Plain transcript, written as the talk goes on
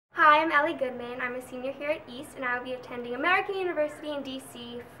Hi, I'm Ellie Goodman. I'm a senior here at East, and I will be attending American University in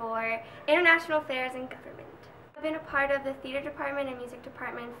DC for International Affairs and Government. I've been a part of the theater department and music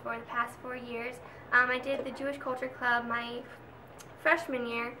department for the past 4 years. I did the Jewish Culture Club my freshman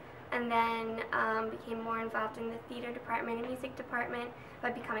year, and then became more involved in the theater department and music department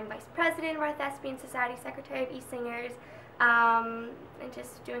by becoming vice president of our Thespian Society, secretary of East Singers, and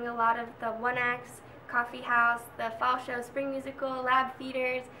just doing a lot of the one-acts, coffee house, the fall show, spring musical, lab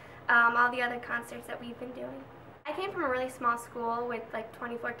theaters, all the other concerts that we've been doing. I came from a really small school with like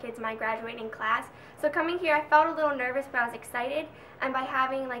 24 kids in my graduating class, so coming here I felt a little nervous, but I was excited, and by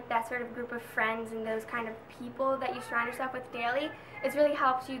having like that sort of group of friends and those kind of people that you surround yourself with daily, it's really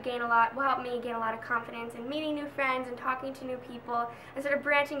helped you gain a lot, will help me gain a lot of confidence in meeting new friends and talking to new people and sort of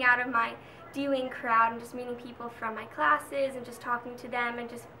branching out of my D-Wing crowd and just meeting people from my classes and just talking to them and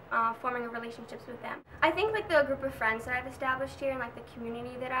just forming relationships with them. I think like the group of friends that I've established here and like the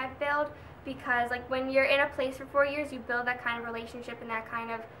community that I've built, because like when you're in a place for 4 years, you build that kind of relationship and that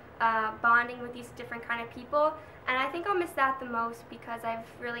kind of bonding with these different kind of people, and I think I'll miss that the most because I've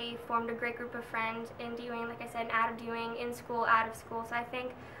really formed a great group of friends in D-Wing, like I said, and out of D-Wing, in school, out of school, so I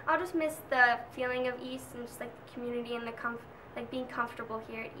think I'll just miss the feeling of East and just like the community and the being comfortable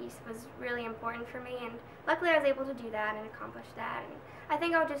here at East was really important for me, and luckily I was able to do that and accomplish that, and I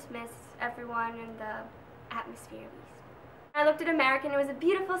think I'll just miss everyone and the atmosphere of East. I looked at American, it was a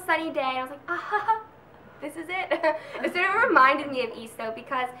beautiful sunny day, and I was like, ah, this is it. It sort of reminded me of East though,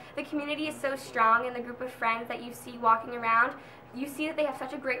 because the community is so strong and the group of friends that you see walking around, you see that they have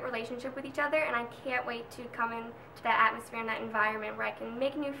such a great relationship with each other, and I can't wait to come into that atmosphere and that environment where I can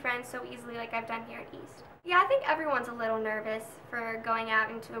make new friends so easily like I've done here at East. Yeah, I think everyone's a little nervous for going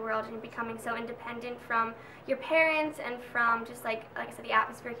out into the world and becoming so independent from your parents and from just like I said, the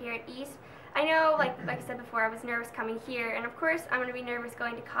atmosphere here at East. I know, like I said before, I was nervous coming here, and of course I'm going to be nervous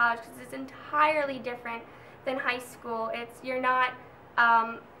going to college because it's entirely different than high school. You're not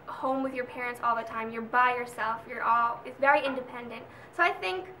home with your parents all the time. You're by yourself. It's very independent. So I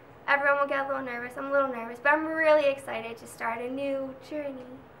think everyone will get a little nervous. I'm a little nervous, but I'm really excited to start a new journey.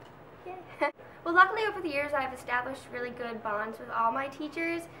 Yeah. Well, luckily over the years I've established really good bonds with all my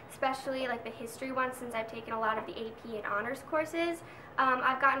teachers, especially like the history ones, since I've taken a lot of the AP and honors courses.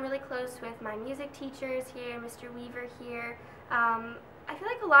 I've gotten really close with my music teachers here, Mr. Weaver here. I feel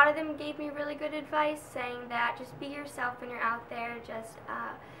like a lot of them gave me really good advice, saying that just be yourself when you're out there, just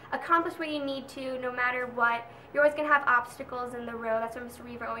accomplish what you need to, no matter what. You're always going to have obstacles in the road. That's what Mr.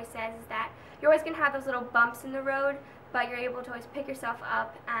 Weaver always says, is that you're always going to have those little bumps in the road, but you're able to always pick yourself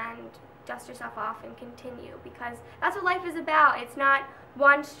up and dust yourself off and continue, because that's what life is about. It's not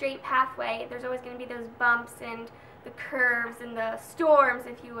one straight pathway. There's always going to be those bumps and the curves and the storms,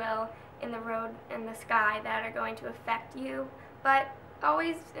 if you will, in the road and the sky that are going to affect you, but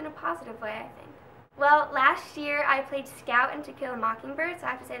always in a positive way, I think. Well, last year I played Scout in To Kill a Mockingbird, so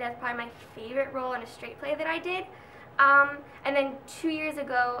I have to say that's probably my favorite role in a straight play that I did. And then 2 years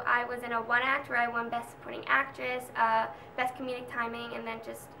ago I was in a one-act where I won Best Supporting Actress, Best Comedic Timing, and then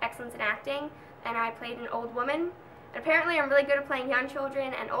just Excellence in Acting, and I played an old woman. And apparently I'm really good at playing young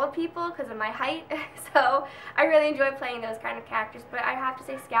children and old people because of my height, so I really enjoy playing those kind of characters, but I have to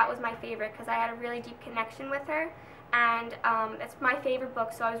say Scout was my favorite because I had a really deep connection with her, and it's my favorite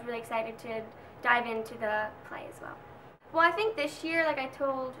book, so I was really excited to dive into the play as well. Well, I think this year, like I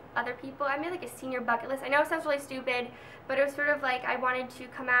told other people, I made like a senior bucket list. I know it sounds really stupid, but it was sort of like I wanted to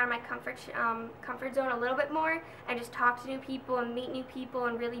come out of my comfort zone a little bit more and just talk to new people and meet new people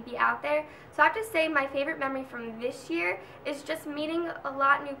and really be out there. So I have to say my favorite memory from this year is just meeting a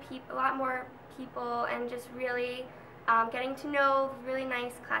lot more people and just really getting to know really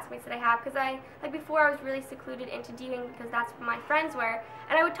nice classmates that I have, because like before I was really secluded into D-Wing because that's what my friends were,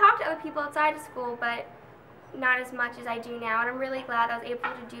 and I would talk to other people outside of school, but not as much as I do now, and I'm really glad I was able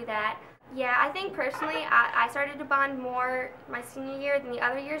to do that. Yeah, I think personally I started to bond more my senior year than the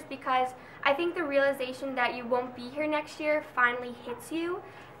other years, because I think the realization that you won't be here next year finally hits you,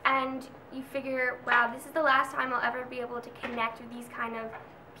 and you figure, wow, this is the last time I'll ever be able to connect with these kind of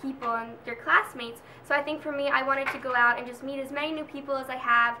people and your classmates. So I think for me, I wanted to go out and just meet as many new people as I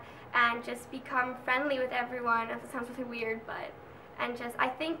have and just become friendly with everyone. That sounds really weird, but, and just, I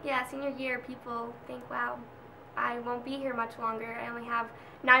think, yeah, senior year, people think, wow, I won't be here much longer. I only have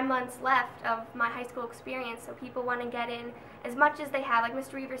 9 months left of my high school experience, so people want to get in as much as they have. Like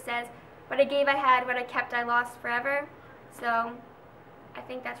Mr. Weaver says, what I gave I had, what I kept I lost forever. So I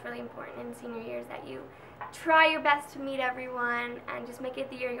think that's really important in senior years, that you try your best to meet everyone and just make it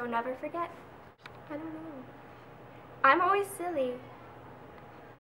the year you'll never forget. I don't know. I'm always silly.